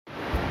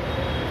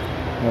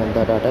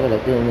The data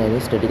collected in any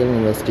statistical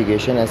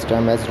investigation is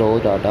termed as raw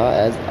data,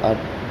 as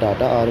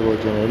data are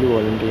generally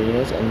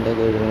voluminous and the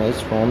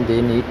organized form.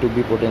 They need to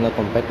be put in a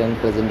compact and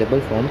presentable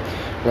form.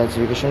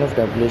 Classification of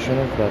tabulation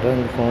of data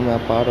in form a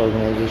part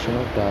organization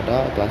of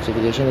data.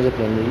 Classification is a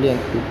primarily and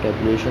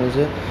tabulation is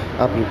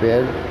a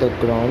prepare the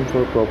ground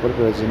for proper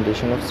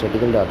presentation of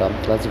statistical data.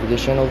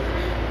 Classification of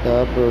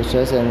the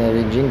process and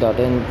arranging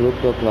data in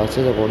group or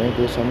classes according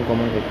to some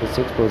common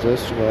characteristics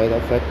possessed by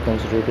the fact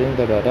considering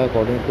the data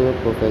according to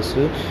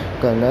Professor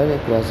Kerner.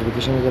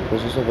 Classification is the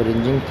process of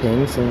arranging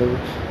things in the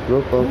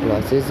group or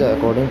classes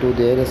according to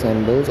their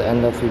assembles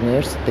and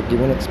affinities the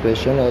given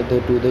expression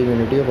to the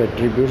unity of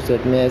attributes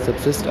that may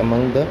subsist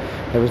among the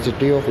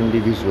diversity of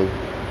individuals.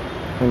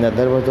 In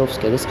other words of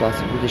Scaris,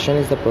 classification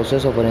is the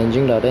process of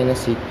arranging data in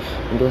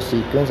into a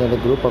sequence and a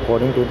group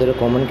according to their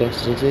common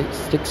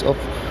characteristics of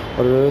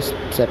or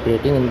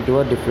separating into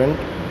a different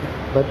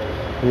but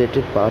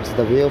related parts.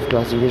 The way of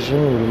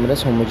classification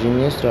numerous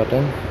homogeneous data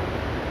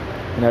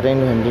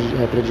into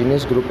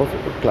heterogeneous group of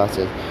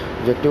classes.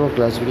 Objective of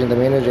classification. The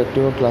main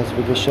objective of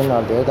classification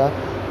are there the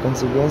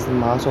consequence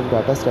mass of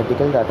data,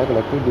 statistical data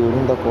collected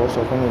during the course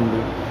of an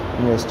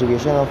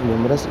investigation of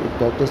numerous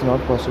that is not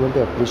possible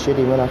to appreciate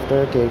even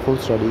after a careful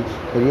study.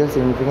 The real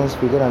significance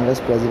figure unless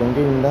presented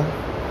in the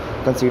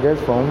considered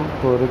form.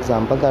 For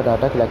example, the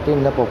data collected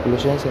in the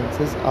population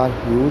census are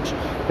huge,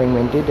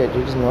 fragmented that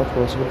it is not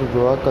possible to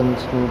draw a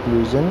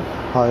conclusion.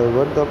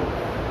 However,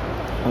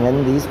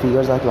 when these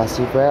figures are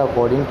classified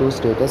according to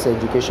status,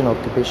 education,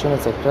 occupation,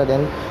 etc.,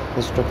 then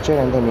the structure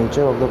and the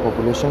nature of the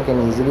population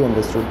can easily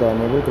understood. The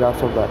enabled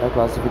graphs of data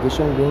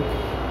classification being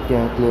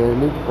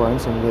clearly point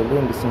similarly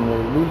and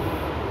dissimilarly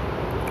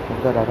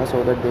of the data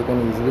so that they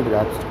can easily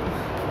grasp.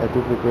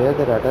 To prepare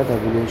the data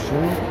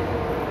tabulation,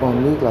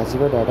 only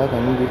classified data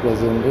can be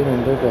presented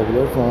in the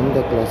tabular form.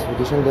 The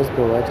classification thus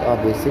provides a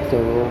basic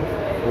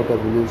for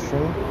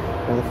tabulation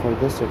and the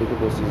further statistical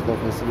process. The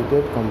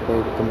facilitate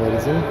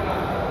comparison.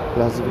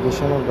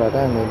 Classification of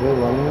data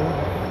enable one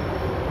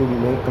to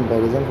make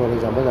comparison. For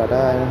example,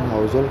 data in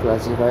household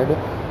classified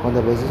on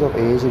the basis of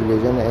age,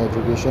 religion,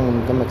 education,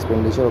 income,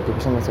 expenditure,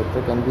 occupation,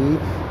 etc. can be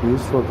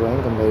used for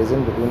drawing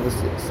comparison between the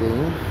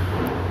same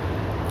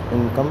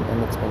income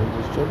and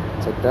expenditure,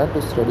 etc.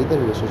 To study the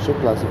relationship,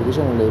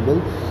 classification enable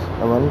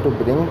one to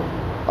bring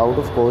out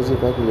of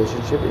cause-effect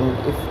relationship in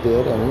if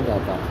there any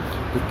data.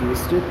 The key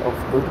state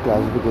of good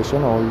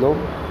classification, although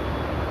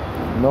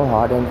no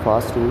hard and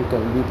fast rule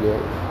can be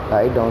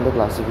laid down, the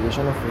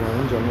classification of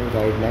following general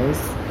guidelines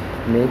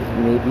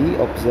may be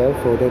observed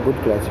for the good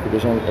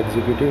classification.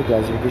 Executive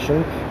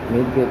classification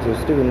may be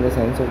exhaustive in the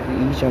sense of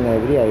each and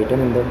every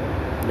item in the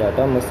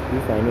data must be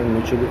found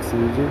mutually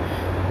exclusive.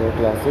 The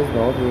classes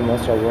note we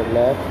must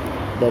overlap,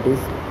 that is,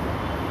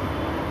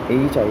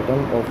 each item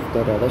of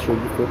the data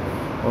should be put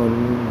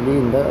only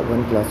in the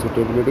one class.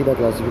 Suitability, the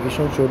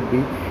classification should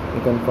be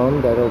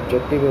confirmed that the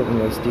objective of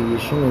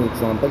investigation. In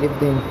example, if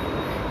the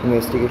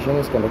investigation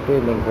is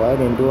conducted and inquired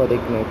into the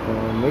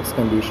economics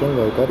condition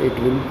worker, it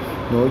will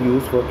no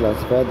use for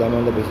classify them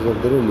on the basis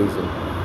of the religion.